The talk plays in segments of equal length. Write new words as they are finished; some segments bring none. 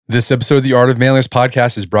This episode of the Art of Manliness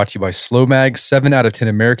podcast is brought to you by SlowMag. 7 out of 10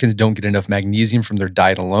 Americans don't get enough magnesium from their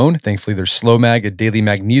diet alone. Thankfully, there's SlowMag, a daily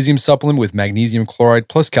magnesium supplement with magnesium chloride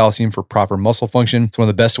plus calcium for proper muscle function. It's one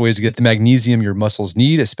of the best ways to get the magnesium your muscles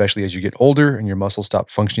need, especially as you get older and your muscles stop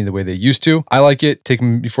functioning the way they used to. I like it. Take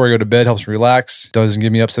them before I go to bed, helps me relax. Doesn't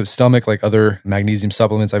give me upset stomach like other magnesium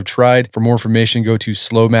supplements I've tried. For more information, go to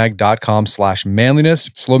slowmag.com/manliness.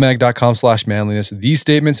 Slowmag.com/manliness. These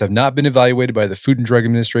statements have not been evaluated by the Food and Drug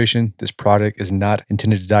Administration. This product is not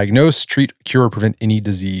intended to diagnose, treat, cure, or prevent any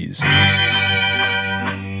disease.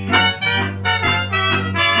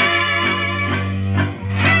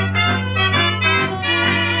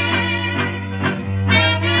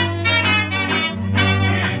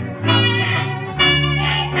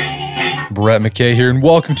 Brett McKay here, and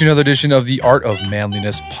welcome to another edition of the Art of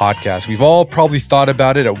Manliness podcast. We've all probably thought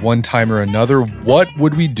about it at one time or another. What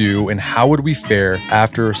would we do and how would we fare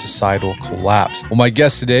after a societal collapse? Well, my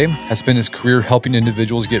guest today has spent his career helping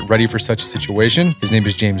individuals get ready for such a situation. His name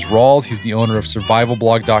is James Rawles. He's the owner of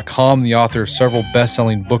survivalblog.com, the author of several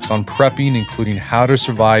best-selling books on prepping, including How to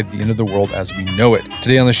Survive the End of the World as We Know It.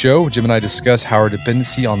 Today on the show, Jim and I discuss how our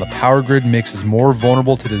dependency on the power grid makes us more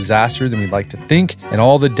vulnerable to disaster than we'd like to think, and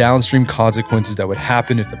all the downstream consequences that would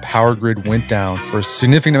happen if the power grid went down for a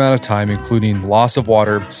significant amount of time, including loss of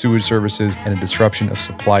water, sewage services, and a disruption of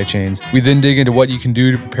supply chains. We then dig into what you can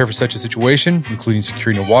do to prepare for such a situation, including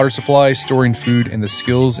securing a water supply, storing food, and the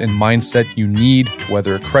skills and mindset you need to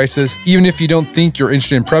weather a crisis. Even if you don't think you're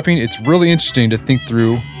interested in prepping, it's really interesting to think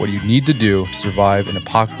through what you need to do to survive an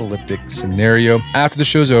apocalyptic scenario. After the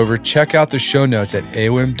show's over, check out the show notes at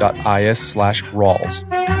aom.is/Rawls.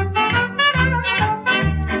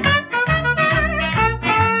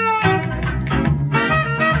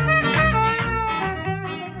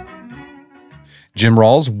 Jim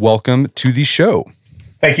Rawles, welcome to the show.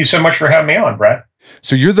 Thank you so much for having me on, Brett.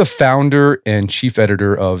 So you're the founder and chief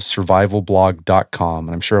editor of survivalblog.com,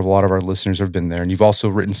 and I'm sure a lot of our listeners have been there. And you've also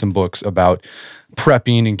written some books about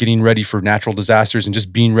prepping and getting ready for natural disasters and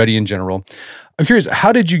just being ready in general. I'm curious,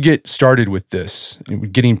 how did you get started with this,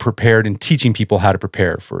 getting prepared and teaching people how to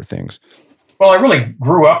prepare for things? Well, I really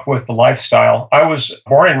grew up with the lifestyle. I was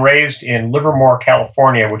born and raised in Livermore,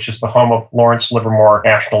 California, which is the home of Lawrence Livermore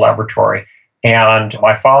National Laboratory. And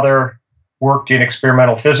my father worked in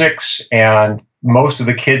experimental physics, and most of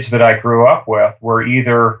the kids that I grew up with were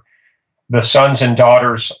either the sons and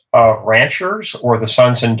daughters of ranchers or the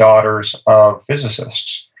sons and daughters of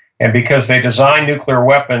physicists. And because they designed nuclear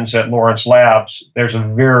weapons at Lawrence Labs, there's a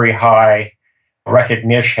very high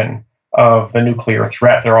recognition of the nuclear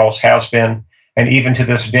threat. There always has been. And even to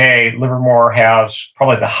this day, Livermore has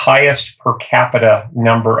probably the highest per capita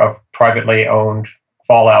number of privately owned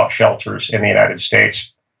fallout shelters in the United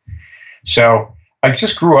States. So I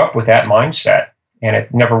just grew up with that mindset, and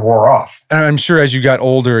it never wore off. And I'm sure as you got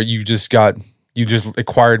older, you just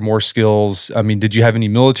acquired more skills. I mean, did you have any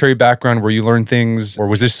military background where you learned things, or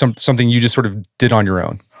was this something you just sort of did on your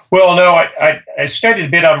own? Well, no, I studied a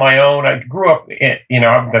bit on my own. I grew up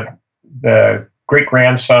I'm the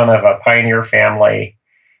great-grandson of a pioneer family,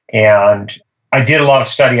 and I did a lot of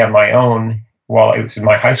study on my own. While it was in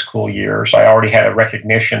my high school years, I already had a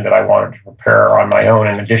recognition that I wanted to prepare on my own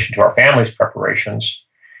in addition to our family's preparations.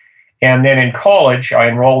 And then in college, I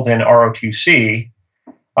enrolled in ROTC,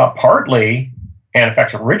 partly, and in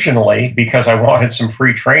fact, originally, because I wanted some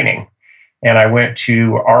free training. And I went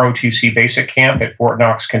to ROTC Basic Camp at Fort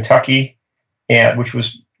Knox, Kentucky, which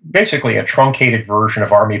was basically a truncated version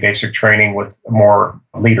of Army basic training with more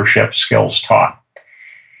leadership skills taught.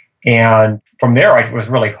 And from there, I was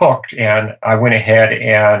really hooked, and I went ahead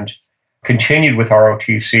and continued with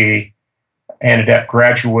ROTC, ended up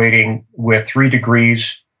graduating with 3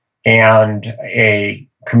 degrees and a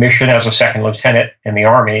commission as a second lieutenant in the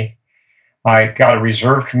Army. I got a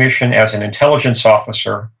reserve commission as an intelligence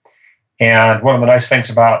officer. And one of the nice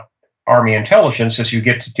things about Army intelligence is you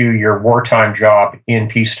get to do your wartime job in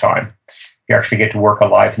peacetime. You actually get to work a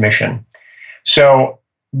live mission. So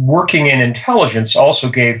working in intelligence also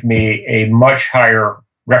gave me a much higher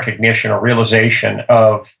recognition or realization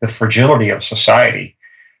of the fragility of society.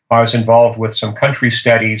 I was involved with some country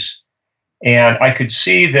studies, and I could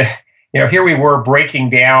see that, here we were breaking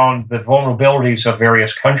down the vulnerabilities of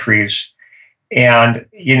various countries. And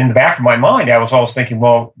in the back of my mind, I was always thinking,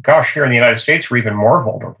 well, gosh, here in the United States, we're even more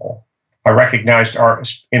vulnerable. I recognized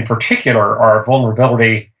in particular, our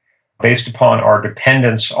vulnerability based upon our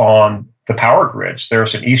dependence on the power grids.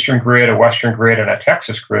 There's an Eastern grid, a Western grid, and a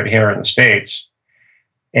Texas grid here in the States.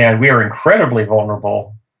 And we are incredibly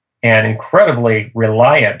vulnerable and incredibly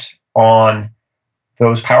reliant on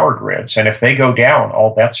those power grids. And if they go down,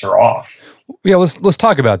 all bets are off. Yeah, let's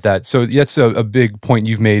talk about that. So that's a big point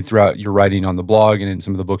you've made throughout your writing on the blog and in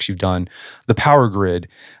some of the books you've done. The power grid.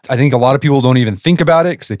 I think a lot of people don't even think about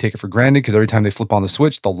it because they take it for granted because every time they flip on the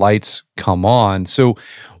switch, the lights come on. So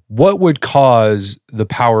what would cause the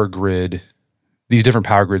power grid, these different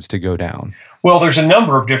power grids, to go down? Well, there's a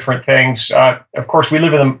number of different things. Of course, we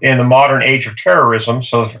live in the modern age of terrorism,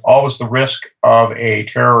 so there's always the risk of a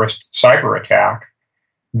terrorist cyber attack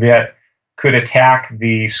that could attack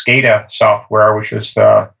the SCADA software, which is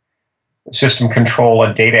the system control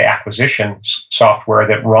and data acquisition software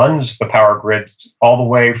that runs the power grid all the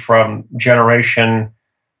way from generation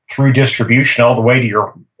through distribution, all the way to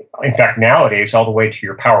your, in fact, nowadays, all the way to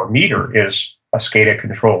your power meter is a SCADA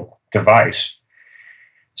control device.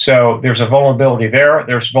 So there's a vulnerability there.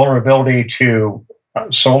 There's vulnerability to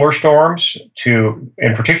solar storms,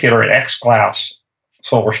 in particular, an X-class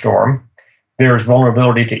solar storm. There's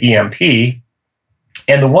vulnerability to EMP.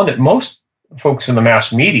 And the one that most folks in the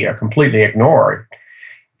mass media completely ignore,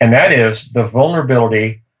 and that is the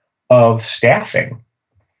vulnerability of staffing.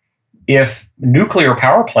 If nuclear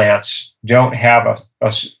power plants don't have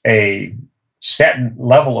a set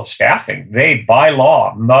level of staffing, they, by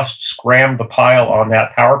law, must scram the pile on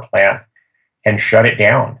that power plant and shut it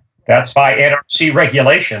down. That's by NRC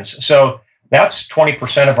regulations. So that's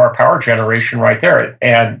 20% of our power generation right there,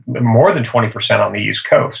 and more than 20% on the East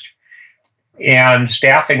Coast. And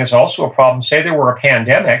staffing is also a problem. Say there were a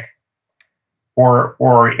pandemic or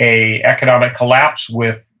a economic collapse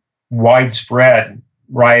with widespread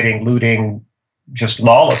rioting, looting, just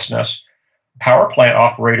lawlessness. Power plant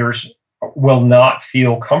operators will not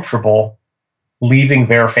feel comfortable leaving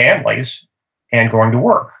their families and going to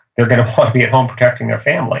work. They're going to want to be at home protecting their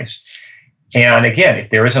families. And again, if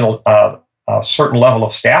there isn't a certain level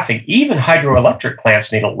of staffing, even hydroelectric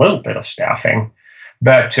plants need a little bit of staffing.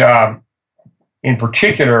 But in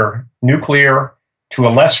particular, nuclear, to a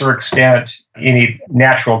lesser extent, any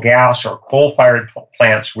natural gas or coal-fired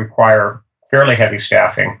plants require fairly heavy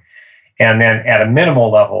staffing. And then at a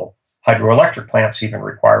minimal level, hydroelectric plants even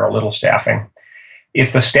require a little staffing.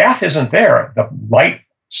 If the staff isn't there, the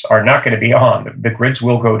lights are not going to be on. The grids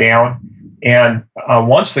will go down. And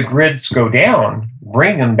once the grids go down,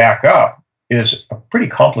 bringing them back up is a pretty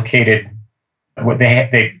complicated,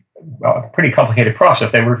 pretty complicated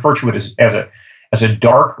process. They refer to it as a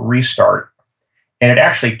dark restart. And it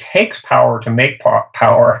actually takes power to make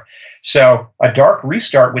power. So a dark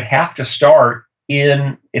restart would have to start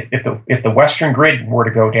if the Western grid were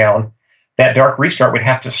to go down, that dark restart would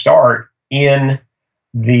have to start in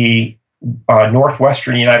the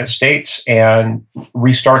northwestern United States and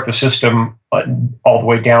restart the system all the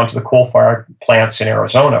way down to the coal-fired plants in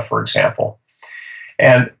Arizona, for example.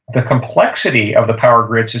 And the complexity of the power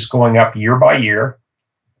grids is going up year by year.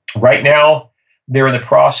 Right now, they're in the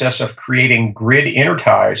process of creating grid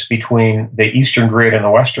interties between the eastern grid and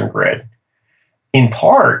the western grid, in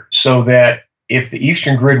part so that if the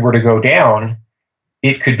eastern grid were to go down,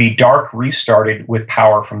 it could be dark restarted with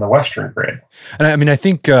power from the western grid. And I mean, I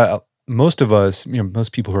think most of us,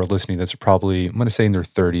 most people who are listening to this are probably, I'm going to say in their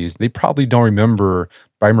 30s, they probably don't remember,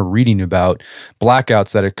 but I remember reading about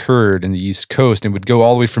blackouts that occurred in the East Coast and would go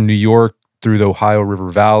all the way from New York through the Ohio River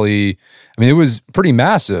Valley. I mean, it was pretty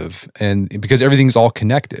massive, and because everything's all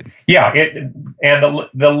connected. Yeah, and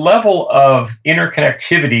the level of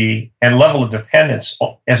interconnectivity and level of dependence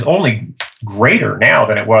is only greater now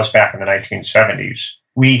than it was back in the 1970s.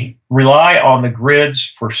 We rely on the grids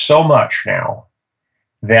for so much now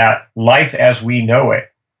that life as we know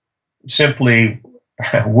it simply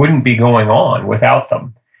wouldn't be going on without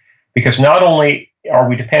them. Because not only are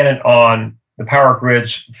we dependent on the power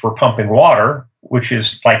grids for pumping water, which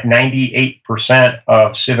is like 98%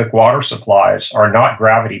 of civic water supplies are not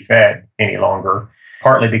gravity fed any longer,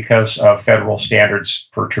 partly because of federal standards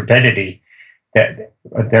for turbidity, that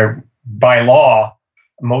they're, by law,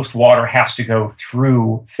 most water has to go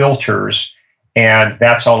through filters, and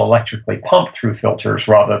that's all electrically pumped through filters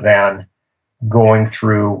rather than going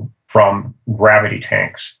through from gravity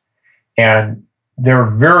tanks. And there are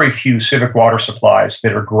very few civic water supplies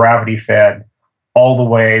that are gravity fed all the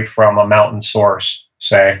way from a mountain source,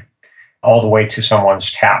 say, all the way to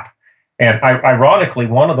someone's tap. And ironically,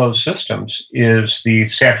 one of those systems is the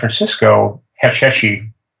San Francisco Hetch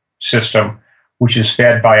Hetchy system, which is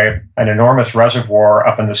fed by an enormous reservoir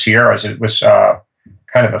up in the Sierras. It was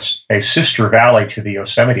kind of a sister valley to the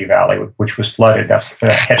Yosemite Valley, which was flooded. That's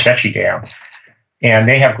the Hetch Hetchy Dam. And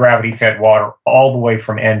they have gravity-fed water all the way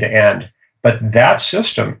from end to end. But that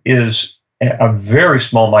system is a very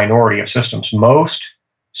small minority of systems. Most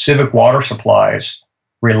civic water supplies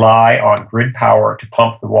rely on grid power to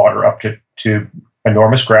pump the water up to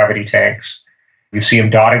enormous gravity tanks. You see them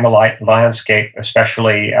dotting the landscape,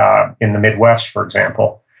 especially in the Midwest, for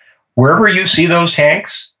example. Wherever you see those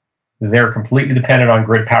tanks, they're completely dependent on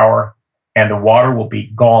grid power, and the water will be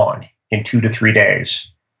gone in 2 to 3 days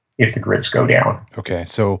if the grids go down. Okay,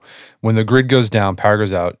 so when the grid goes down, power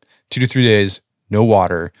goes out, 2 to 3 days, no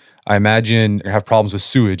water. I imagine you have problems with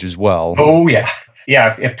sewage as well. Oh, yeah.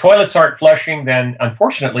 Yeah, if toilets aren't flushing, then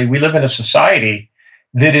unfortunately we live in a society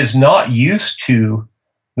that is not used to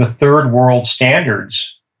the third world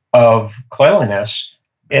standards of cleanliness.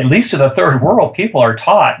 At least in the third world, people are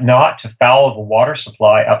taught not to foul the water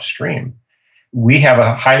supply upstream. We have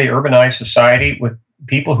a highly urbanized society with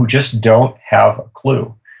people who just don't have a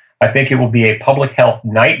clue. I think it will be a public health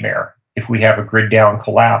nightmare if we have a grid down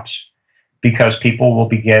collapse, because people will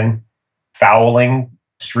begin fouling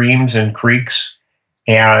streams and creeks,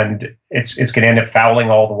 and it's going to end up fouling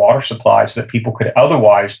all the water supplies that people could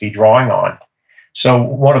otherwise be drawing on. So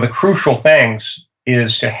one of the crucial things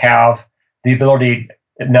is to have the ability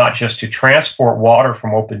not just to transport water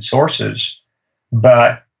from open sources,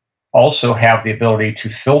 but also have the ability to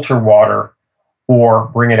filter water or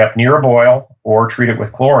bring it up near a boil or treat it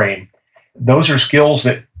with chlorine. Those are skills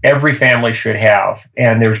that every family should have.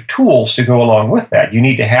 And there's tools to go along with that. You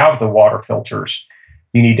need to have the water filters.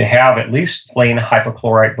 You need to have at least plain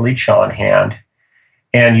hypochlorite bleach on hand.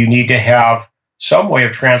 And you need to have some way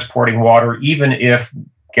of transporting water, even if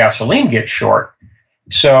gasoline gets short.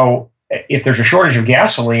 So if there's a shortage of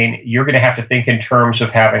gasoline, you're going to have to think in terms of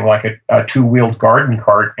having like a two-wheeled garden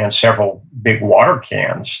cart and several big water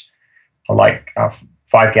cans, like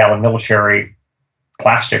 5-gallon military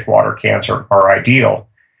plastic water cans are ideal.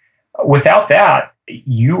 Without that,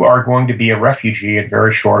 you are going to be a refugee in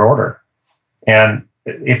very short order. And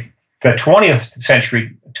if the 20th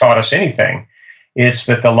century taught us anything, it's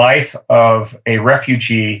that the life of a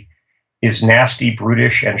refugee is nasty,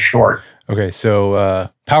 brutish, and short. Okay, so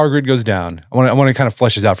power grid goes down. I want to kind of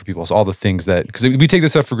flesh this out for people. So all the things that, because we take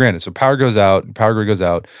this stuff for granted. So power goes out, power grid goes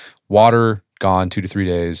out, water gone 2 to 3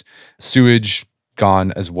 days, sewage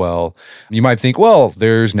gone as well. You might think, well,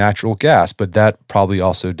 there's natural gas, but that probably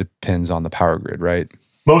also depends on the power grid, right?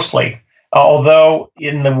 Mostly. Although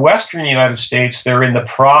in the Western United States, they're in the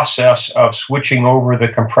process of switching over the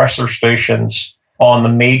compressor stations on the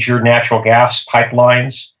major natural gas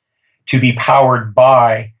pipelines to be powered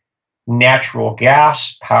by natural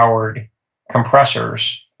gas powered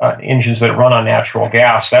compressors, engines that run on natural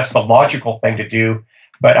gas. That's the logical thing to do.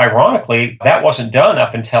 But ironically, that wasn't done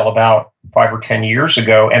up until about 5 or 10 years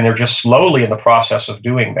ago, and they're just slowly in the process of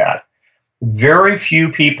doing that. Very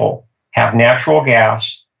few people have natural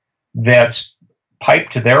gas that's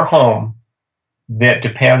piped to their home that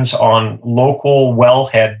depends on local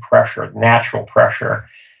wellhead pressure, natural pressure.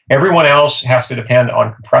 Everyone else has to depend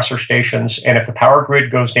on compressor stations, and if the power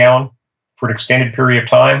grid goes down for an extended period of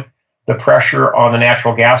time, the pressure on the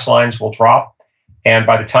natural gas lines will drop. And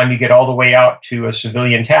by the time you get all the way out to a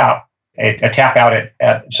civilian tap, a tap out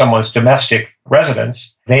at someone's domestic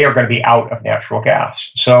residence, they are going to be out of natural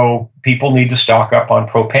gas. So people need to stock up on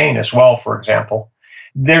propane as well, for example.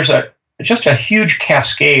 There's just a huge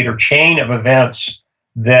cascade or chain of events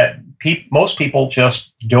that most people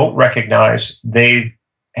just don't recognize. They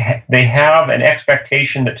have an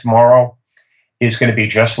expectation that tomorrow is going to be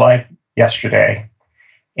just like yesterday.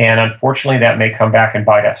 And unfortunately, that may come back and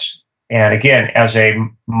bite us. And again, as a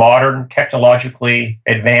modern, technologically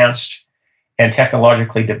advanced and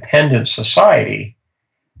technologically dependent society,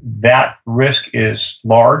 that risk is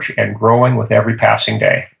large and growing with every passing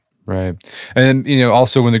day. Right. And,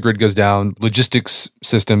 also when the grid goes down, logistics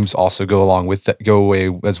systems also go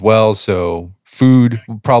away as well. So food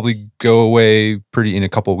will probably go away in a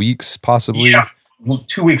couple of weeks, possibly. Yeah,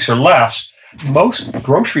 2 weeks or less. Most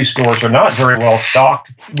grocery stores are not very well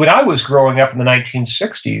stocked. When I was growing up in the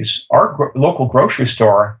 1960s, our local grocery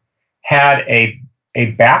store had a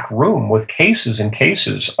back room with cases and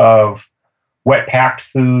cases of wet packed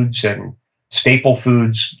foods and staple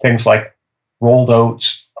foods, things like rolled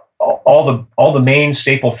oats. All the main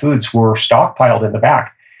staple foods were stockpiled in the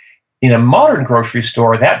back. In a modern grocery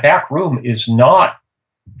store, that back room is not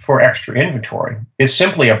for extra inventory. It's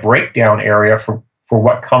simply a breakdown area for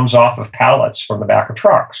what comes off of pallets from the back of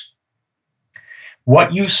trucks.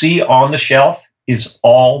 What you see on the shelf is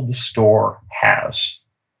all the store has.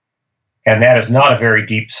 And that is not a very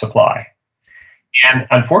deep supply. And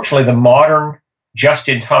unfortunately, the modern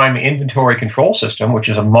just-in-time inventory control system, which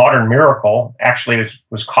is a modern miracle, actually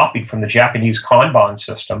was copied from the Japanese Kanban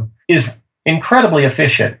system, is incredibly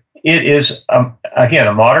efficient. It is, again,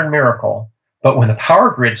 a modern miracle But when the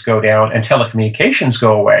power grids go down and telecommunications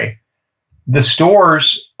go away, the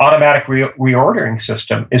store's automatic reordering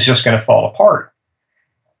system is just going to fall apart.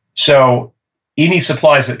 So any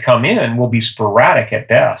supplies that come in will be sporadic at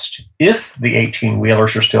best if the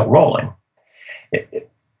 18-wheelers are still rolling.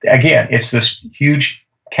 Again, it's this huge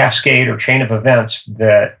cascade or chain of events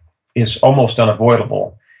that is almost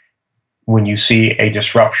unavoidable when you see a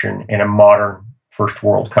disruption in a modern first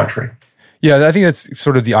world country. Yeah, I think that's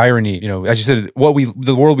sort of the irony. As you said,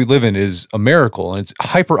 the world we live in is a miracle, and it's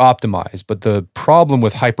hyper optimized. But the problem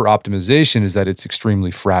with hyper optimization is that it's extremely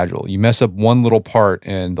fragile. You mess up one little part,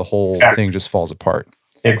 and the whole thing just falls apart.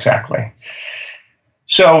 Exactly.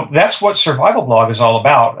 So that's what Survival Blog is all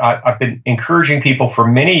about. I've been encouraging people for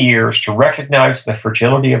many years to recognize the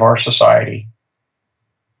fragility of our society.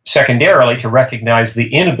 Secondarily, to recognize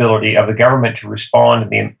the inability of the government to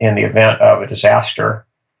respond in the event of a disaster.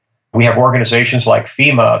 We have organizations like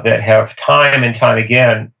FEMA that have time and time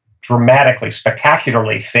again dramatically,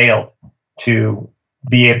 spectacularly failed to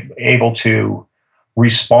be able to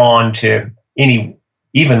respond to any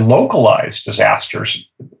even localized disasters.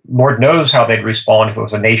 Lord knows how they'd respond if it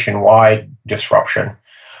was a nationwide disruption.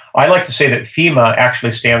 I like to say that FEMA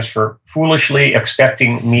actually stands for Foolishly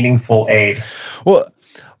Expecting Meaningful Aid. Well,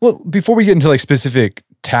 before we get into specific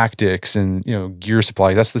tactics and gear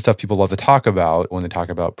supply, that's the stuff people love to talk about when they talk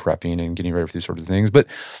about prepping and getting ready for these sorts of things. But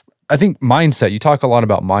I think mindset, you talk a lot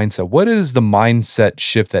about mindset. What is the mindset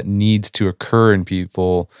shift that needs to occur in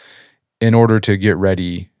people in order to get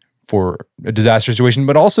ready for a disaster situation,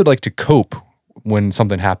 but also to cope when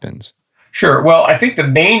something happens? Sure. Well, I think the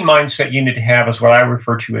main mindset you need to have is what I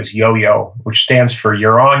refer to as yo-yo, which stands for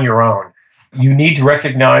you're on your own. You need to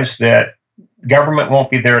recognize that government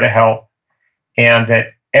won't be there to help, and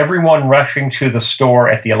that everyone rushing to the store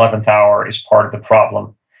at the 11th hour is part of the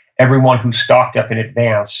problem. Everyone who stocked up in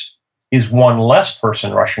advance is one less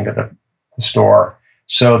person rushing to the store,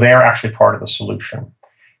 so they're actually part of the solution.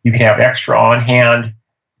 You can have extra on hand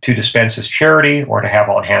to dispense as charity or to have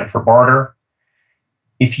on hand for barter.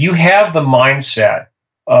 If you have the mindset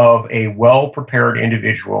of a well-prepared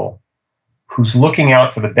individual who's looking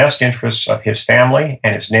out for the best interests of his family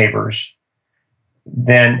and his neighbors,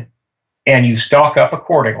 and you stock up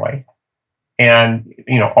accordingly and,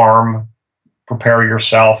 prepare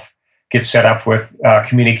yourself, get set up with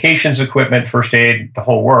communications equipment, first aid, the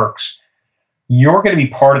whole works, you're going to be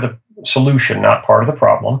part of the solution, not part of the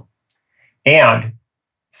problem. And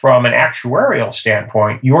from an actuarial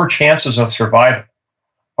standpoint, your chances of survival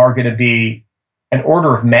are going to be an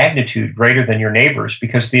order of magnitude greater than your neighbors,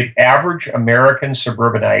 because the average American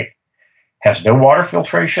suburbanite has no water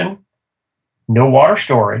filtration, no water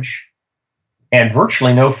storage, and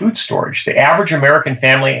virtually no food storage. The average American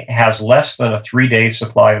family has less than a 3-day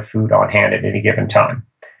supply of food on hand at any given time.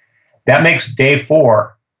 That makes day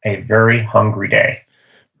 4 a very hungry day.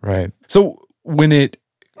 Right. So when it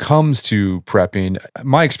comes to prepping,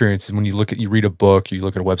 my experience is when you read a book, you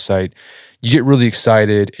look at a website, you get really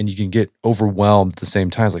excited and you can get overwhelmed at the same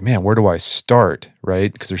time. It's like, man, where do I start?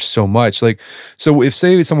 Right? Because there's so much. So if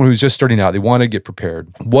say someone who's just starting out, they want to get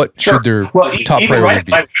prepared, what should their top priorities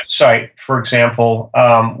be? On my website, for example,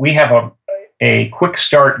 we have a quick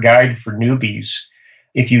start guide for newbies.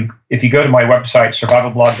 If you go to my website,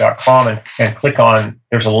 survivalblog.com, and click on,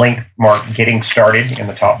 there's a link marked Getting Started in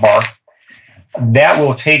the top bar. That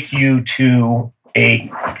will take you to a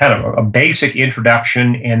kind of a basic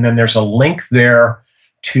introduction, and then there's a link there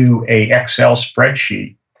to a Excel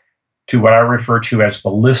spreadsheet to what I refer to as the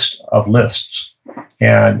list of lists.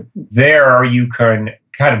 And there you can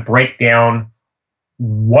kind of break down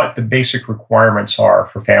what the basic requirements are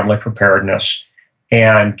for family preparedness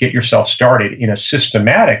and get yourself started in a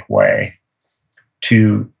systematic way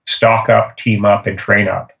to stock up, team up, and train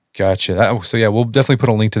up. Gotcha. So yeah, we'll definitely put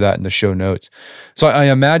a link to that in the show notes. So I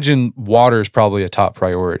imagine water is probably a top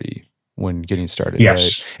priority when getting started.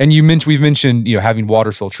 Yes. Right? And we've mentioned having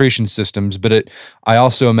water filtration systems, but I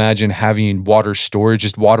also imagine having water storage,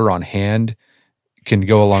 just water on hand, can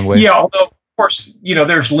go a long way. Yeah, although of course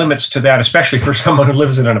there's limits to that, especially for someone who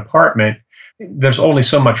lives in an apartment. There's only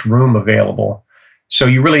so much room available, so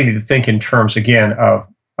you really need to think in terms again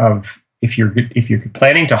of if you're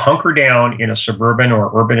planning to hunker down in a suburban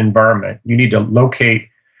or urban environment, you need to locate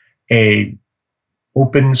a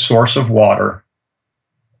open source of water,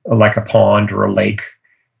 like a pond or a lake,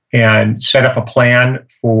 and set up a plan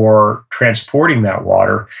for transporting that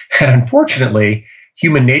water. And unfortunately,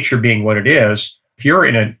 human nature being what it is, if you're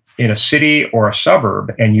in a city or a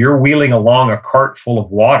suburb and you're wheeling along a cart full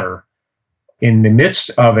of water in the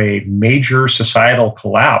midst of a major societal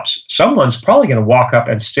collapse, someone's probably going to walk up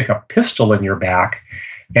and stick a pistol in your back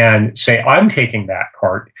and say, I'm taking that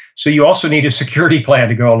cart. So you also need a security plan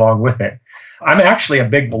to go along with it. I'm actually a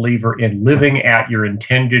big believer in living at your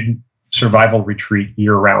intended survival retreat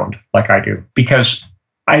year round, like I do, because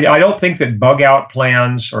I don't think that bug out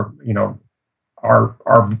plans are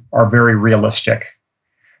very realistic.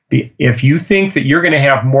 If you think that you're going to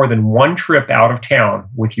have more than one trip out of town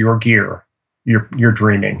with your gear, you're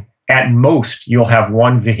dreaming. At most, you'll have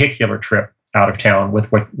one vehicular trip out of town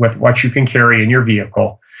with what you can carry in your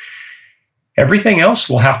vehicle. Everything else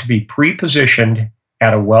will have to be pre-positioned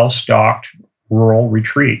at a well-stocked rural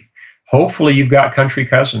retreat. Hopefully, you've got country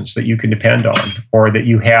cousins that you can depend on, or that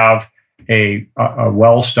you have a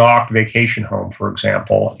well-stocked vacation home, for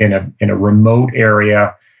example, in a remote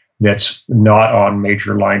area that's not on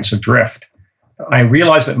major lines of drift. I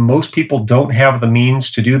realize that most people don't have the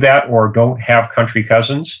means to do that or don't have country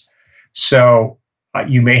cousins. So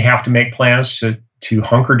you may have to make plans to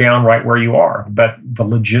hunker down right where you are. But the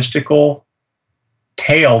logistical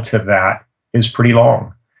tail to that is pretty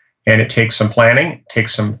long. And it takes some planning, it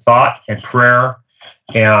takes some thought and prayer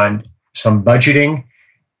and some budgeting.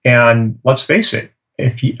 And let's face it,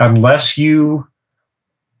 unless you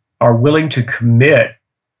are willing to commit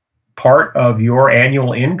part of your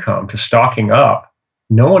annual income to stocking up,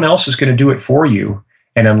 no one else is going to do it for you.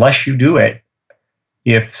 And unless you do it,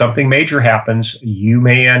 if something major happens, you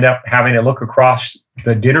may end up having to look across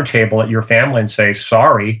the dinner table at your family and say,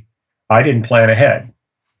 sorry, I didn't plan ahead.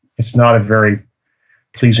 It's not a very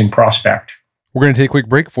pleasing prospect. We're going to take a quick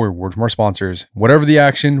break for a word from our sponsors. Whatever the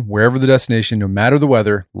action, wherever the destination, no matter the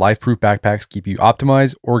weather, LifeProof backpacks keep you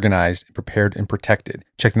optimized, organized, prepared, and protected.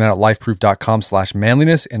 Check them out at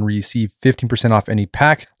lifeproof.com/manliness and receive 15% off any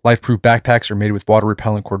pack. LifeProof backpacks are made with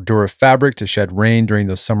water-repellent Cordura fabric to shed rain during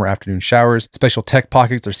those summer afternoon showers. Special tech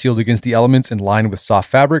pockets are sealed against the elements and lined with soft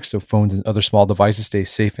fabric so phones and other small devices stay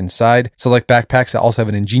safe inside. Select backpacks that also have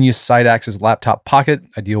an ingenious side-access laptop pocket,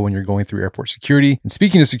 ideal when you're going through airport security. And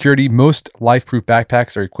speaking of security, most LifeProof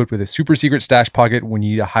backpacks are equipped with a super secret stash pocket when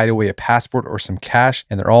you need to hide away a passport or some cash,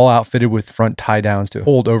 and they're all outfitted with front tie-downs to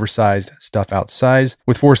hold oversized stuff outside.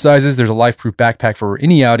 With 4 sizes, there's a LifeProof backpack for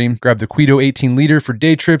any outing. Grab the Quito 18-liter for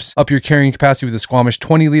day trips, up your carrying capacity with the Squamish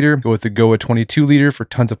 20-liter, go with the Goa 22-liter for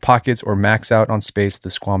tons of pockets, or max out on space with the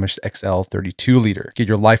Squamish XL 32-liter. Get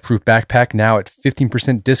your LifeProof backpack now at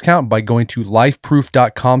 15% discount by going to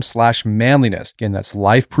lifeproof.com/manliness. Again, that's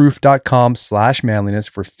lifeproof.com/manliness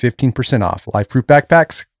for 15% off. LifeProof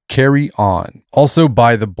backpacks, carry on. Also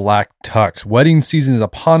buy the black tux. Wedding season is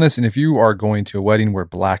upon us, and if you are going to a wedding where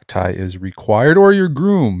black tie is required, or your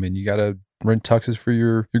groom and you gotta rent tuxes for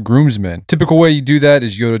your groomsmen. Typical way you do that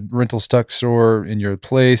is you go to rental tux store in your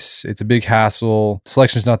place. It's a big hassle.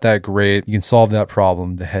 Selection's not that great. You can solve that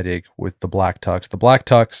problem, the headache, with the black tux. The black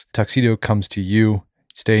tux tuxedo comes to you.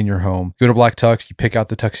 Stay in your home. Go to Black Tux, you pick out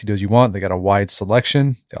the tuxedos you want. They got a wide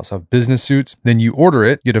selection. They also have business suits. Then you order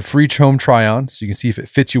it, get a free home try-on so you can see if it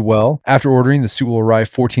fits you well. After ordering, the suit will arrive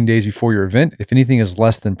 14 days before your event. If anything is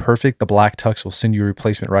less than perfect, the Black Tux will send you a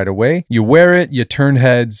replacement right away. You wear it, you turn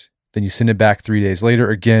heads, then you send it back 3 days later.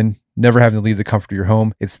 Again, never having to leave the comfort of your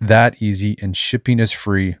home. It's that easy, and shipping is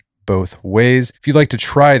free both ways. If you'd like to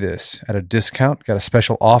try this at a discount, got a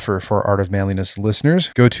special offer for our Art of Manliness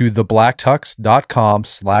listeners. Go to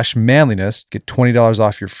theblacktux.com/manliness. Get $20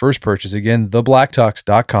 off your first purchase. Again,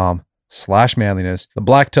 theblacktux.com/manliness. The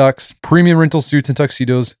Black Tux, premium rental suits and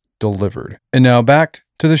tuxedos delivered. And now back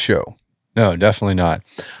to the show. No, definitely not.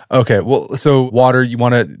 Okay, well, so water, you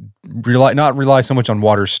want to not rely so much on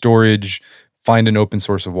water storage, find an open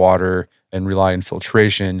source of water, and rely on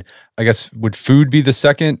filtration. I guess, would food be the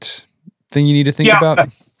second thing you need to think about?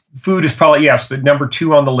 Food is probably, yes, the number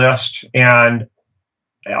 2 on the list. And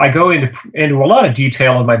I go into a lot of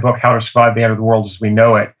detail in my book, How to Survive the End of the World as We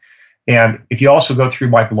Know It. And if you also go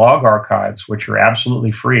through my blog archives, which are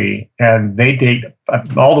absolutely free, and they date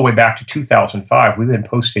all the way back to 2005, we've been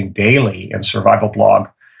posting daily in Survival Blog.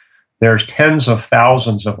 There's tens of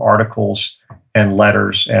thousands of articles and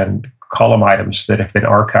letters and column items that have been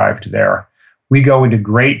archived there. We go into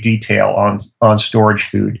great detail on storage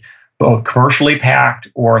food, both commercially packed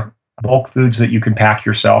or bulk foods that you can pack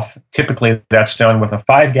yourself. Typically, that's done with a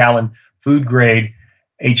 5-gallon food grade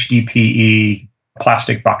HDPE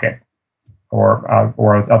plastic bucket, or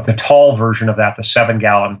of the tall version of that, the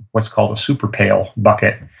 7-gallon, what's called a super pail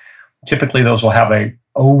bucket. Typically, those will have a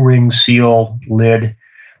O-ring seal lid.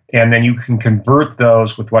 And then you can convert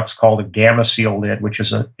those with what's called a gamma seal lid, which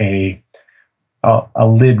is a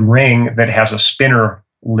lid ring that has a spinner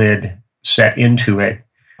lid set into it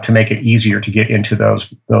to make it easier to get into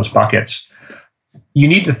those buckets. You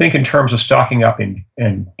need to think in terms of stocking up in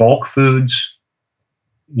bulk foods.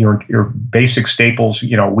 your basic staples,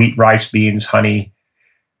 wheat, rice, beans, honey,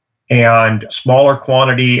 and smaller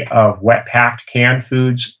quantity of wet packed canned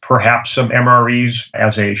foods, perhaps some MREs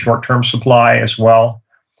as a short-term supply as well.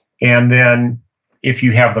 And then if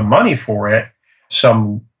you have the money for it,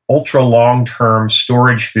 some ultra long-term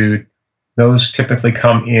storage food. Those typically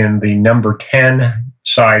come in the number 10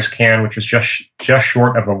 size can, which is just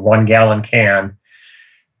short of a 1 gallon can.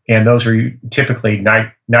 And those are typically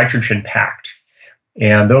nitrogen packed.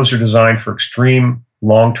 And those are designed for extreme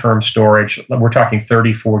long-term storage. We're talking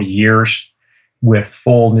 30, 40 years with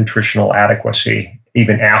full nutritional adequacy,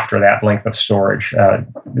 even after that length of storage.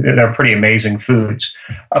 They're pretty amazing foods.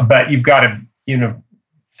 But you've got to,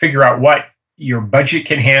 figure out what your budget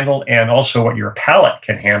can handle and also what your palate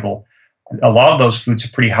can handle. A lot of those foods are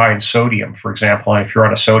pretty high in sodium, for example. And if you're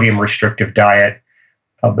on a sodium restrictive diet,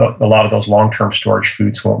 a lot of those long-term storage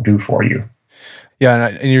foods won't do for you. Yeah,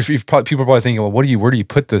 and people are probably thinking, well, where do you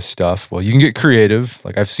put this stuff? Well, you can get creative.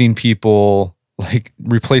 Like I've seen people like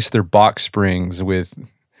replace their box springs with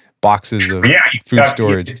boxes of food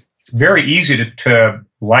storage. It's very easy to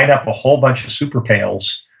line up a whole bunch of super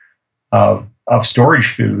pails of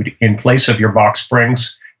storage food in place of your box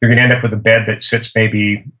springs. You're going to end up with a bed that sits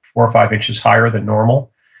maybe 4 or 5 inches higher than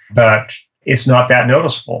normal, but it's not that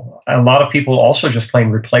noticeable. A lot of people also just plain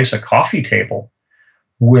replace a coffee table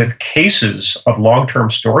with cases of long-term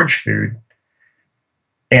storage food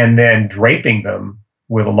and then draping them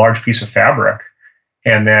with a large piece of fabric.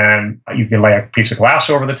 And then you can lay a piece of glass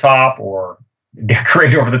over the top or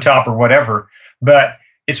decorate over the top or whatever. But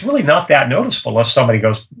it's really not that noticeable unless somebody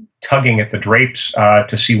goes tugging at the drapes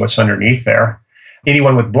to see what's underneath there.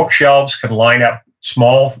 Anyone with bookshelves can line up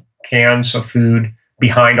small cans of food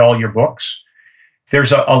behind all your books.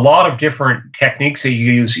 There's a lot of different techniques that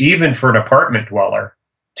you use, even for an apartment dweller,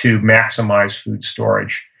 to maximize food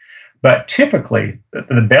storage. But typically,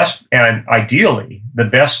 the best and ideally, the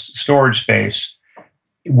best storage space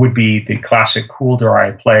would be the classic cool,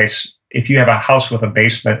 dry place. If you have a house with a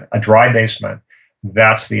basement, a dry basement,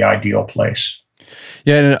 that's the ideal place.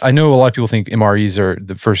 Yeah, and I know a lot of people think MREs are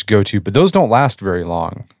the first go-to, but those don't last very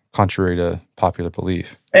long, contrary to popular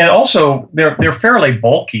belief. And also, they're fairly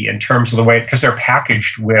bulky in terms of the way, because they're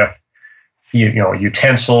packaged with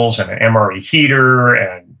utensils and an MRE heater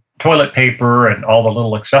and toilet paper and all the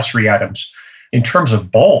little accessory items. In terms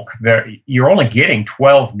of bulk, you're only getting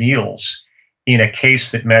 12 meals in a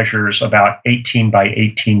case that measures about 18 by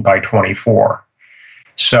 18 by 24.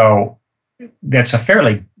 So that's a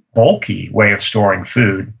fairly bulky way of storing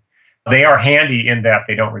food. They are handy in that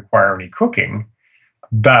they don't require any cooking,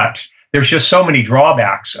 but there's just so many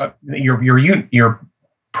drawbacks. Your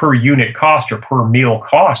per unit cost or per meal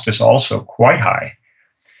cost is also quite high.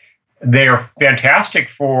 They're fantastic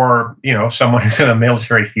for someone who's in a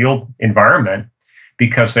military field environment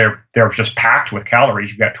because they're just packed with calories.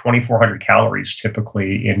 You've got 2,400 calories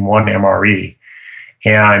typically in one MRE,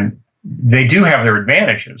 and they do have their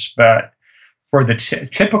advantages. But for the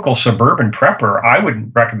typical suburban prepper, I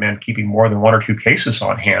wouldn't recommend keeping more than 1 or 2 cases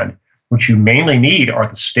on hand. What you mainly need are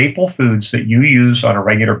the staple foods that you use on a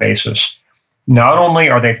regular basis. Not only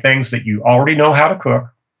are they things that you already know how to cook,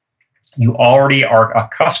 you already are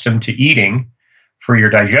accustomed to eating for your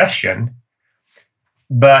digestion,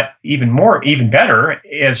 but even better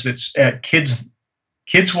is it's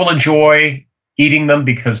kids will enjoy eating them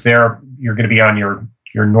because you're going to be on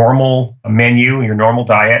your normal menu, your normal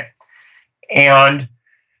diet, and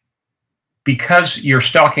because you're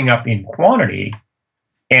stocking up in quantity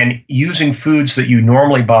and using foods that you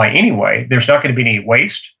normally buy anyway, there's not going to be any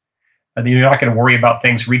waste. You're not going to worry about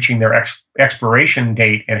things reaching their expiration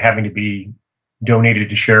date and having to be donated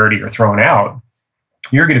to charity or thrown out.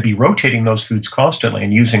 You're going to be rotating those foods constantly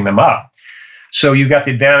and using them up. So you've got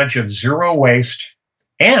the advantage of zero waste,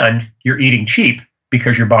 and you're eating cheap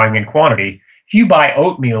because you're buying in quantity. If you buy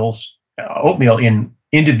oatmeal in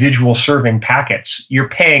individual serving packets, you're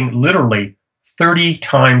paying literally 30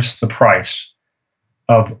 times the price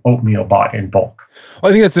of oatmeal bought in bulk. Well,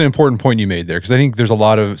 I think that's an important point you made there, because I think there's a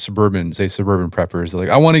lot of suburban preppers. They're like,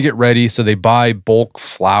 I want to get ready, so they buy bulk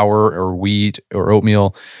flour or wheat or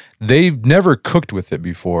oatmeal. They've never cooked with it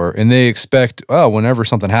before, and they expect, whenever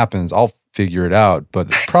something happens, I'll figure it out. But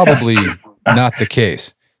it's probably not the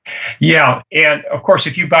case. Yeah, and of course,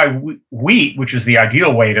 if you buy wheat, which is the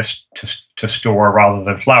ideal way to store rather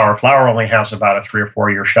than flour only has about a 3 or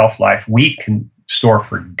 4 year shelf life. Wheat can store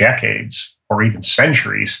for decades or even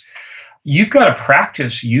centuries. You've got to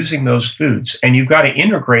practice using those foods, and you've got to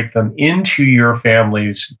integrate them into your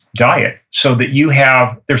family's diet so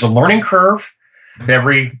that there's a learning curve with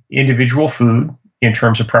every individual food in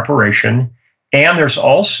terms of preparation, and there's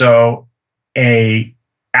also a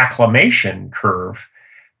acclimation curve,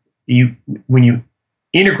 when you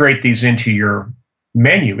integrate these into your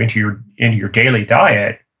menu, into your daily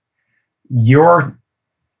diet, your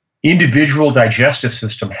individual digestive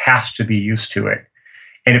system has to be used to it.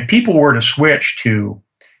 And if people were to switch to,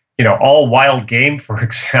 all wild game, for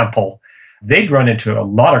example, they'd run into a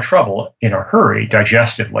lot of trouble in a hurry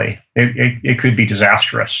digestively. It could be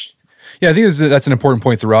disastrous. Yeah, I think that's an important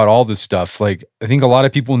point throughout all this stuff. Like, I think a lot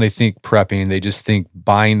of people, when they think prepping, they just think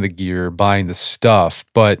buying the gear, buying the stuff.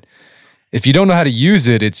 But if you don't know how to use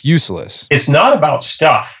it, it's useless. It's not about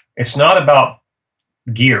stuff. It's not about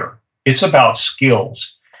gear. It's about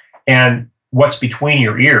skills and what's between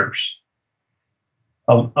your ears.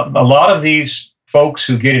 A lot of these folks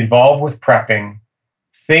who get involved with prepping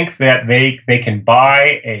think that they can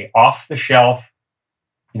buy a off-the-shelf,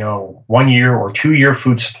 1 year or 2 year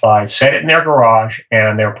food supply, set it in their garage,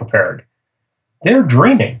 and they're prepared. They're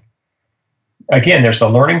dreaming. Again, there's the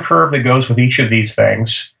learning curve that goes with each of these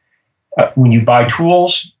things. When you buy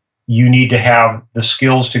tools, you need to have the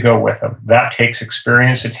skills to go with them. That takes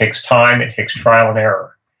experience, it takes time, it takes trial and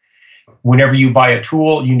error. Whenever you buy a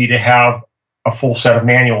tool, you need to have a full set of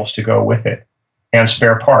manuals to go with it, and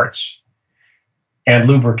spare parts, and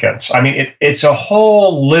lubricants. I mean, it's a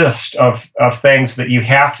whole list of things that you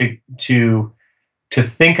have to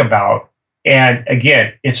think about. And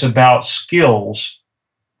again, it's about skills,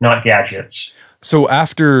 not gadgets. So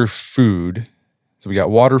after food, so we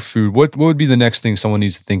got water, food. What would be the next thing someone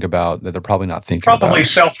needs to think about that they're probably not thinking about? Probably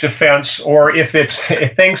self-defense, or if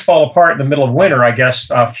things fall apart in the middle of winter, I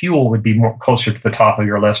guess fuel would be more closer to the top of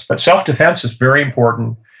your list. But self-defense is very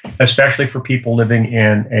important, especially for people living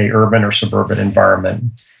in a urban or suburban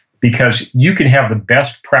environment, because you can have the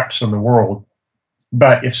best preps in the world,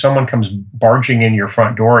 but if someone comes barging in your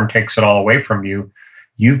front door and takes it all away from you,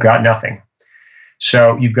 you've got nothing.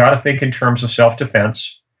 So you've got to think in terms of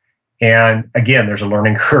self-defense. And again, there's a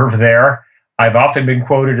learning curve there. I've often been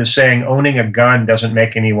quoted as saying, owning a gun doesn't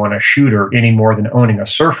make anyone a shooter any more than owning a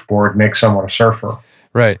surfboard makes someone a surfer.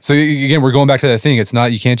 Right. So again, we're going back to that thing. It's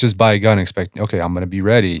not, you can't just buy a gun and expect, okay, I'm going to be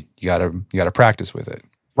ready. You gotta practice with it.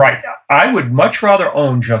 Right. I would much rather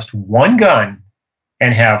own just one gun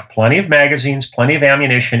and have plenty of magazines, plenty of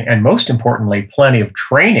ammunition, and most importantly, plenty of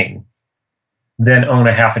training than own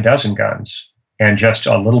a half a dozen guns and just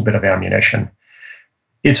a little bit of ammunition.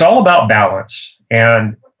 It's all about balance,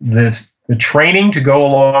 and the training to go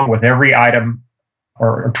along with every item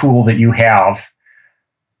or tool that you have,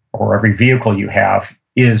 or every vehicle you have,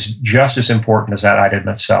 is just as important as that item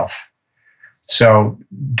itself. So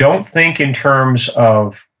don't think in terms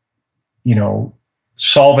of,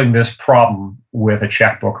 solving this problem with a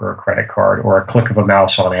checkbook or a credit card or a click of a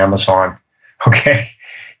mouse on Amazon. Okay?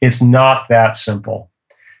 It's not that simple.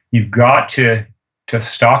 You've got to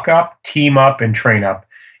stock up, team up, and train up.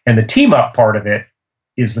 And the team up part of it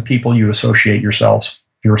is the people you associate yourself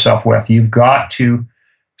with. You've got to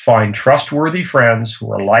find trustworthy friends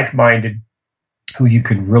who are like-minded, who you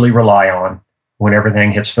can really rely on when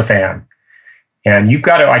everything hits the fan. And you've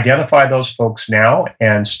got to identify those folks now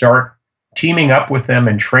and start teaming up with them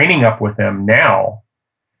and training up with them now,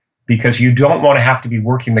 because you don't want to have to be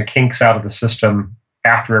working the kinks out of the system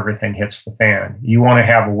after everything hits the fan. You want to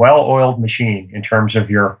have a well-oiled machine in terms of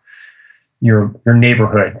your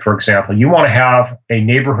neighborhood, for example. You want to have a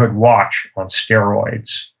neighborhood watch on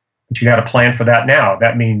steroids, but you got to plan for that now.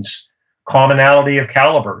 That means commonality of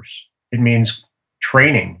calibers. It means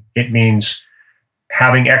training. It means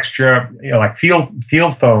having extra, like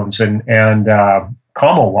field phones and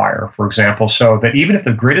commo wire, for example, so that even if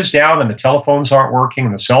the grid is down and the telephones aren't working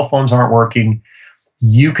and the cell phones aren't working,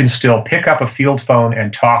 you can still pick up a field phone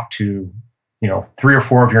and talk to, 3 or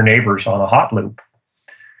 4 of your neighbors on a hot loop.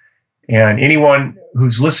 And anyone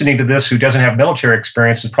who's listening to this who doesn't have military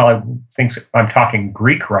experience probably thinks I'm talking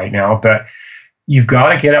Greek right now, but you've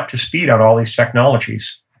got to get up to speed on all these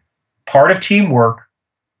technologies. Part of teamwork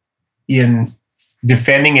in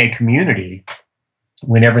defending a community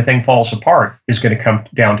when everything falls apart is going to come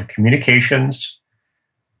down to communications,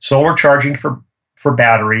 solar charging for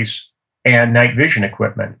batteries, and night vision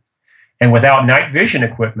equipment. And without night vision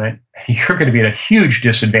equipment, you're going to be at a huge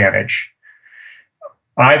disadvantage.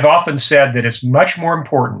 I've often said that it's much more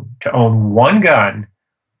important to own one gun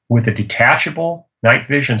with a detachable night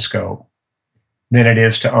vision scope than it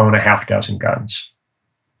is to own a half dozen guns.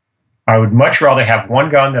 I would much rather have one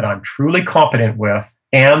gun that I'm truly competent with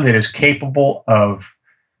and that is capable of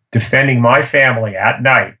defending my family at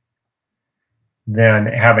night than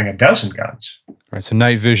having a dozen guns. Right. So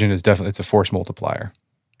night vision is definitely, it's a force multiplier.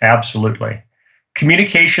 Absolutely.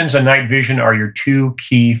 Communications and night vision are your two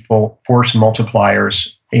key force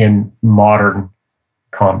multipliers in modern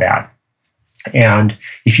combat. And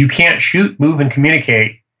if you can't shoot, move, and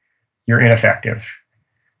communicate, you're ineffective.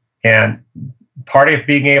 And part of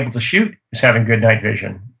being able to shoot is having good night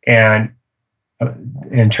vision. And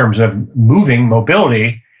in terms of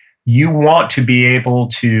mobility, you want to be able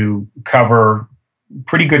to cover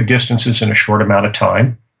pretty good distances in a short amount of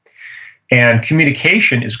time. And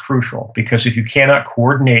communication is crucial, because if you cannot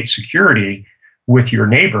coordinate security with your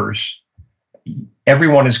neighbors,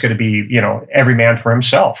 everyone is going to be, every man for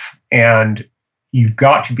himself. And you've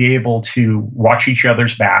got to be able to watch each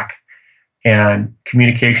other's back, and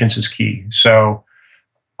communications is key. So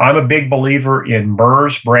I'm a big believer in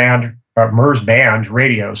MERS band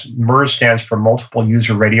radios. MERS stands for Multiple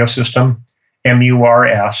User Radio System,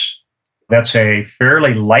 MURS. That's a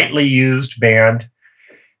fairly lightly used band.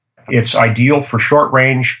 It's ideal for short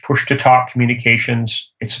range push-to-talk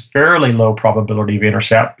communications. It's fairly low probability of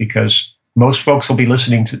intercept, because most folks will be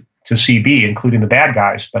listening to CB, including the bad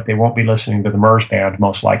guys, but they won't be listening to the MERS band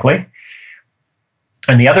most likely.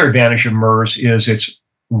 And the other advantage of MERS is it's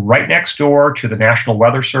right next door to the National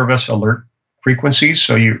Weather Service alert frequencies.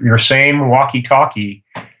 So your same walkie-talkie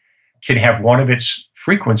can have one of its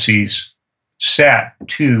frequencies set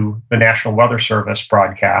to the National Weather Service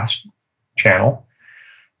broadcast channel.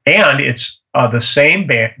 And it's the same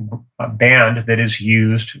band that is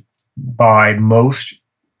used by most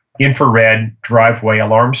infrared driveway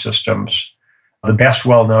alarm systems. The best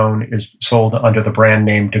well-known is sold under the brand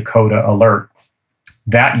name Dakota Alert.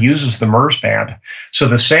 That uses the MERS band. So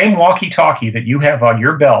the same walkie-talkie that you have on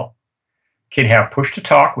your belt can have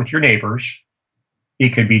push-to-talk with your neighbors. It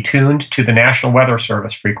could be tuned to the National Weather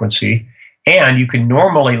Service frequency, and you can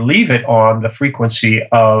normally leave it on the frequency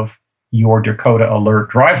of your Dakota Alert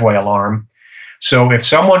driveway alarm. So if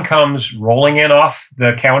someone comes rolling in off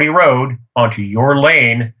the county road onto your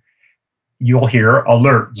lane, you'll hear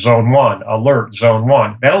alert zone 1, alert zone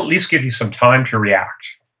 1. That'll at least give you some time to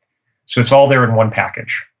react. So it's all there in one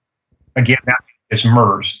package. Again, that is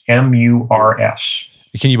MERS, MURS.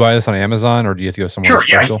 Can you buy this on Amazon, or do you have to go somewhere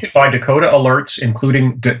special? Yeah, you can buy Dakota Alerts,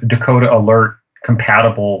 including Dakota Alert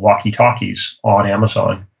compatible walkie-talkies on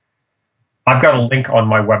Amazon. I've got a link on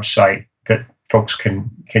my website that folks can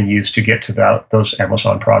use to get to those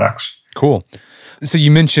Amazon products. Cool. So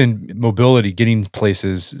you mentioned mobility, getting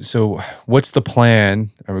places. So what's the plan?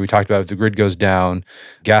 I mean, we talked about if the grid goes down,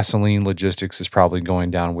 gasoline logistics is probably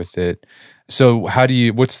going down with it. So how do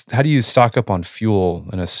you stock up on fuel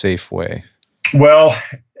in a safe way? Well,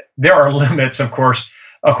 there are limits, of course.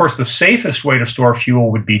 Of course, the safest way to store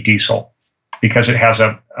fuel would be diesel, because it has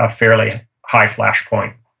a fairly high flash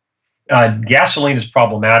point. Gasoline is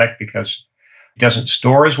problematic because it doesn't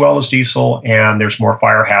store as well as diesel, and there's more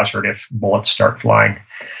fire hazard if bullets start flying.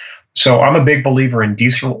 So I'm a big believer in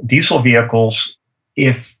diesel vehicles.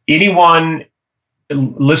 If anyone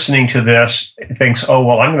listening to this thinks, oh,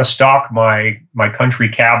 well, I'm going to stock my country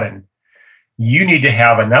cabin, you need to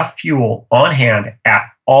have enough fuel on hand at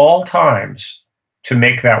all times to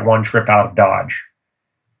make that one trip out of Dodge.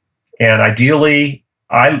 And ideally,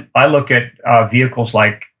 I look at vehicles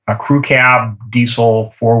like a crew cab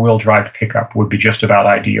diesel 4-wheel drive pickup would be just about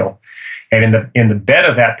ideal. And in the bed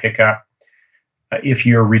of that pickup, if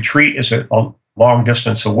your retreat is a long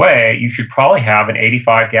distance away, you should probably have an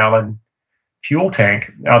 85-gallon fuel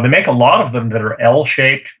tank. They make a lot of them that are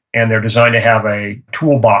L-shaped, and they're designed to have a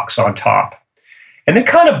toolbox on top. And they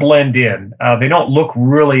kind of blend in. They don't look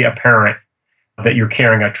really apparent that you're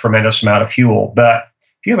carrying a tremendous amount of fuel. But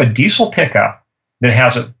if you have a diesel pickup that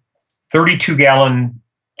has a 32-gallon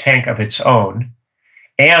tank of its own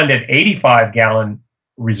and an 85-gallon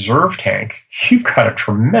reserve tank, you've got a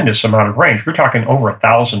tremendous amount of range. We're talking over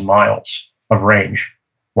 1,000 miles of range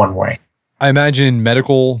one way. I imagine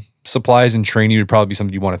medical supplies and training would probably be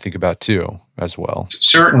something you want to think about too, as well.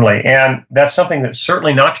 Certainly. And that's something that's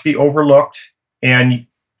certainly not to be overlooked. And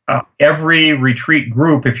every retreat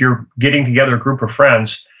group, if you're getting together a group of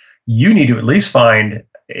friends, you need to at least find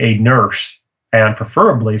a nurse, and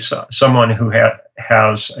preferably someone who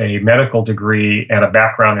has a medical degree and a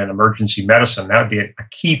background in emergency medicine. That would be a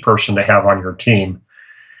key person to have on your team.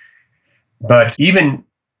 But even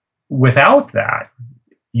without that,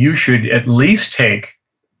 you should at least take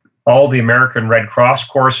all the American Red Cross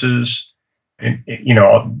courses, the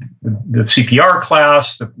CPR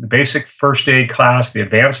class, the basic first aid class, the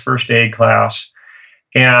advanced first aid class.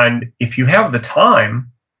 And if you have the time,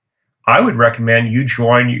 I would recommend you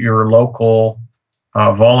join your local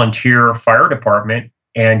volunteer fire department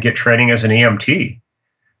and get training as an EMT.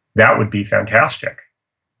 That would be fantastic.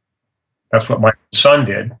 That's what my son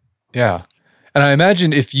did. Yeah. And I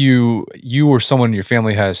imagine if you or someone in your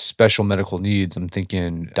family has special medical needs, I'm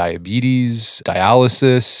thinking diabetes,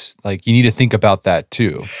 dialysis, like you need to think about that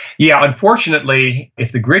too. Yeah, unfortunately,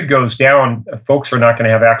 if the grid goes down, folks are not going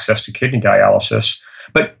to have access to kidney dialysis.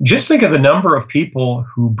 But just think of the number of people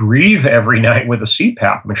who breathe every night with a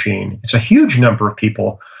CPAP machine. It's a huge number of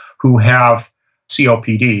people who have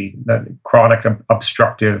COPD, chronic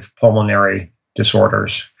obstructive pulmonary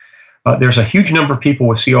disorders. There's a huge number of people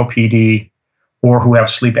with COPD or who have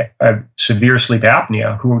severe sleep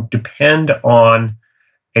apnea who depend on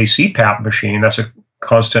a CPAP machine. That's a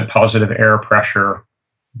constant positive air pressure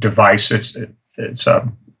device. It's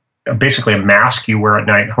basically a mask you wear at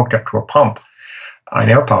night hooked up to a pump, an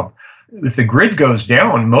air pump. If the grid goes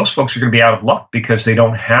down, most folks are going to be out of luck because they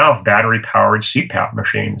don't have battery-powered CPAP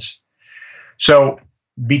machines. So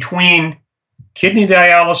between kidney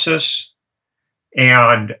dialysis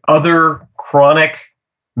and other chronic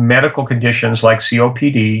medical conditions like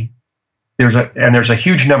COPD, there's a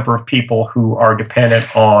huge number of people who are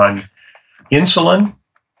dependent on insulin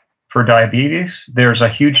for diabetes. There's a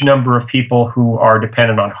huge number of people who are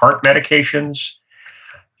dependent on heart medications.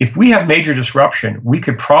 If we have major disruption, we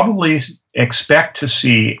could probably expect to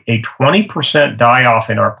see a 20% die-off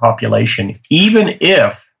in our population, even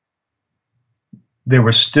if there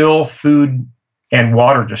was still food and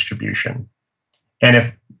water distribution.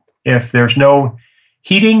 And if there's no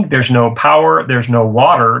heating, there's no power, there's no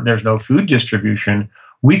water, there's no food distribution,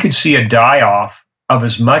 we could see a die-off of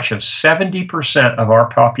as much as 70% of our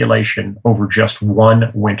population over just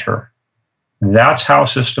one winter. That's how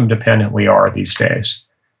system dependent we are these days.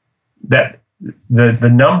 That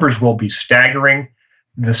the numbers will be staggering.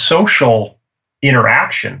 The social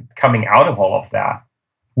interaction coming out of all of that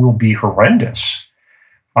will be horrendous.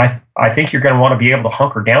 I think you're going to want to be able to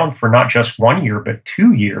hunker down for not just 1 year, but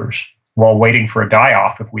 2 years while waiting for a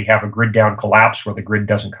die-off if we have a grid down collapse where the grid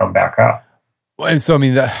doesn't come back up. And so,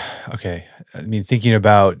 thinking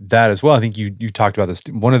about that as well, I think you talked about this.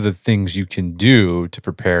 One of the things you can do to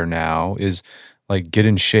prepare now is like get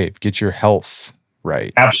in shape, get your health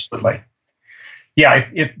right. Absolutely. Yeah,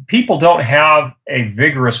 if people don't have a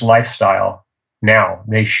vigorous lifestyle now,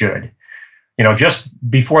 they should. Just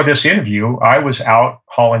before this interview, I was out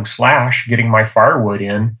hauling slash, getting my firewood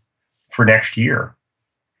in for next year.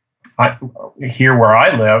 Here where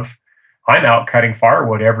I live, I'm out cutting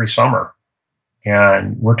firewood every summer.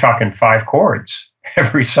 And we're talking 5 cords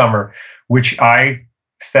every summer, which I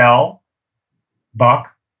fell,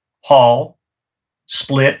 buck, haul,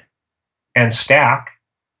 split, and stack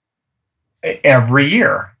every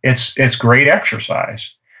year. It's great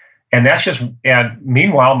exercise. And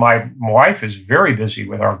meanwhile, my wife is very busy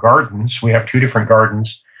with our gardens. We have 2 different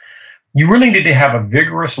gardens. You really need to have a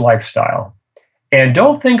vigorous lifestyle. And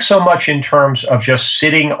don't think so much in terms of just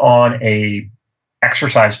sitting on a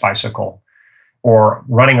exercise bicycle or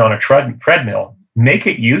running on a treadmill. Make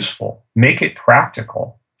it useful. Make it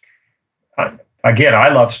practical. Again, I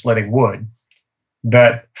love splitting wood,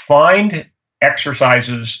 but find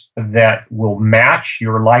exercises that will match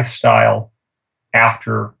your lifestyle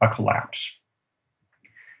after a collapse.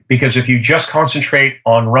 Because if you just concentrate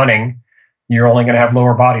on running, you're only going to have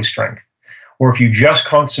lower body strength. Or if you just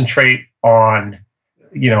concentrate on,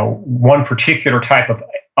 one particular type of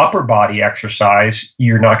upper body exercise,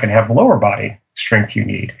 you're not going to have the lower body strength you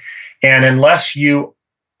need. And unless you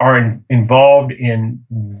are involved in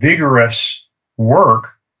vigorous work,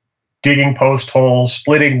 digging post holes,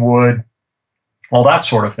 splitting wood, all that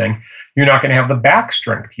sort of thing, you're not going to have the back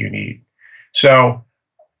strength you need. So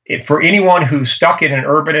for anyone who's stuck in an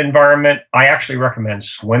urban environment, I actually recommend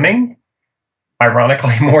swimming,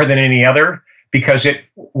 ironically, more than any other, because it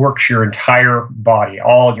works your entire body,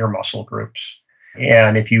 all your muscle groups.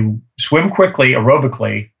 And if you swim quickly,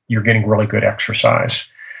 aerobically, you're getting really good exercise.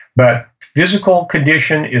 But physical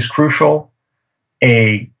condition is crucial.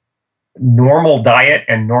 A normal diet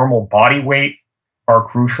and normal body weight are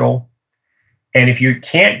crucial. And if you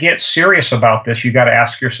can't get serious about this, you got to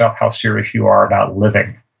ask yourself how serious you are about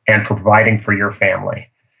living and providing for your family.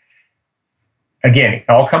 Again, it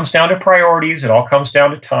all comes down to priorities. It all comes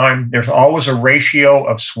down to time. There's always a ratio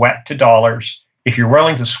of sweat to dollars. If you're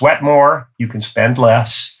willing to sweat more, you can spend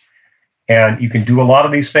less. And you can do a lot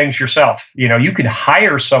of these things yourself. You can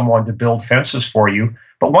hire someone to build fences for you,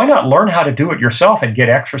 but why not learn how to do it yourself and get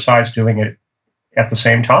exercise doing it at the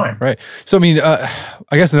same time? Right. So,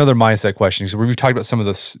 I guess another mindset question, because we've talked about some of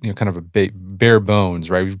this, kind of a bare bones,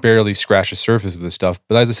 right? We've barely scratched the surface of this stuff.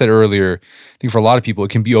 But as I said earlier, I think for a lot of people,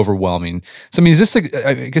 it can be overwhelming. So, is this,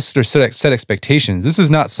 I guess there's set expectations. This is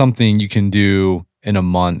not something you can do in a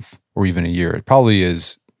month or even a year. It probably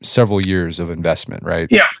is several years of investment, right?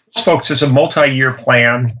 Yeah, folks, it's a multi-year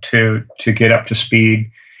plan to get up to speed.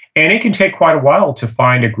 And it can take quite a while to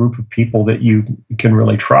find a group of people that you can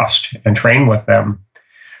really trust and train with them.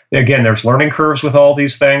 Again, there's learning curves with all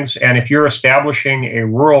these things. And if you're establishing a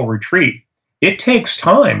rural retreat, it takes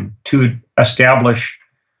time to establish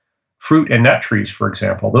fruit and nut trees, for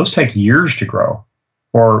example. Those take years to grow,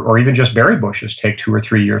 or even just berry bushes take 2 or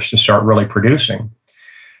 3 years to start really producing.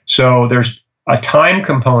 So there's a time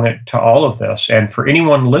component to all of this. And for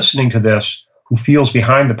anyone listening to this who feels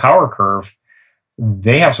behind the power curve,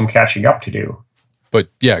 they have some catching up to do. But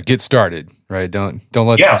yeah, get started, right? Don't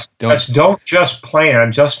just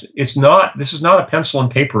plan. This is not a pencil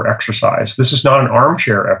and paper exercise. This is not an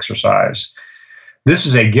armchair exercise. This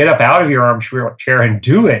is a get up out of your armchair and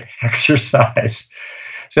do it exercise.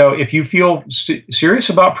 So if you feel serious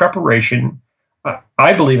about preparation,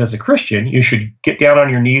 I believe as a Christian, you should get down on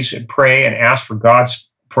your knees and pray and ask for God's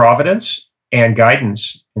providence and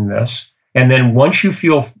guidance in this. And then once you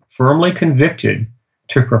feel firmly convicted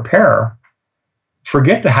to prepare,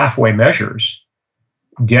 forget the halfway measures.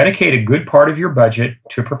 Dedicate a good part of your budget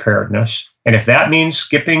to preparedness. And if that means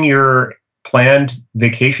skipping your planned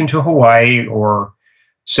vacation to Hawaii, or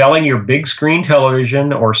selling your big screen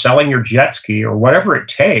television, or selling your jet ski, or whatever it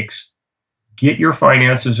takes, get your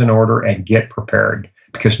finances in order and get prepared,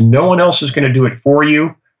 because no one else is going to do it for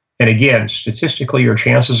you. And again, statistically, your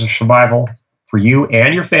chances of survival for you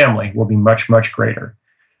and your family will be much, much greater.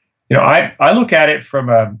 I look at it from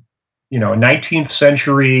a 19th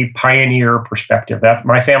century pioneer perspective. That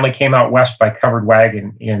my family came out west by covered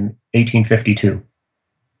wagon in 1852.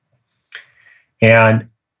 And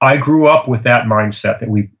I grew up with that mindset that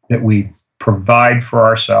we provide for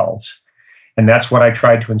ourselves. And that's what I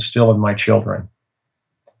tried to instill in my children.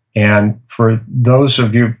 And for those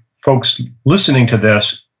of you folks listening to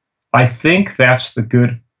this, I think that's the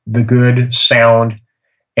good, sound,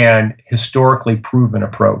 and historically proven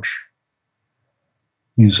approach.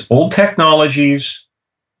 Use old technologies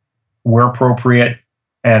where appropriate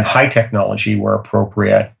and high technology where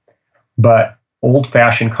appropriate, but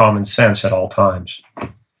old-fashioned common sense at all times.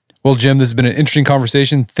 Well, Jim, this has been an interesting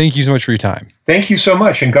conversation. Thank you so much for your time. Thank you so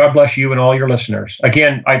much, and God bless you and all your listeners.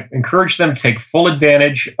 Again, I encourage them to take full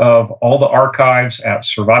advantage of all the archives at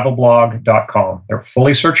survivalblog.com. They're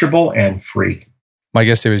fully searchable and free. My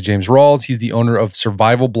guest today was James Rawles. He's the owner of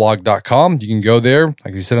survivalblog.com. You can go there.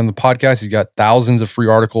 Like he said on the podcast, he's got thousands of free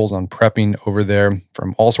articles on prepping over there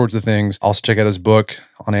from all sorts of things. Also check out his book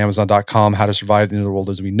on aom.is, How to Survive the End of the World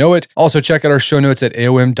as We Know It. Also check out our show notes at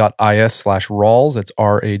aom.is/Rawles. That's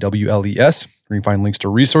RAWLES, where you can find links to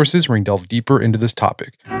resources where you can delve deeper into this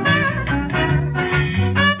topic.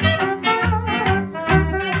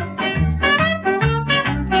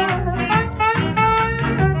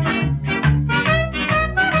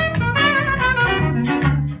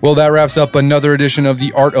 Well, that wraps up another edition of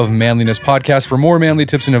the Art of Manliness podcast. For more manly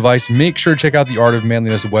tips and advice, make sure to check out the Art of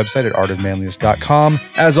Manliness website at artofmanliness.com.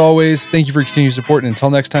 As always, thank you for your continued support. And until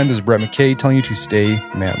next time, this is Brett McKay telling you to stay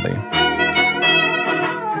manly.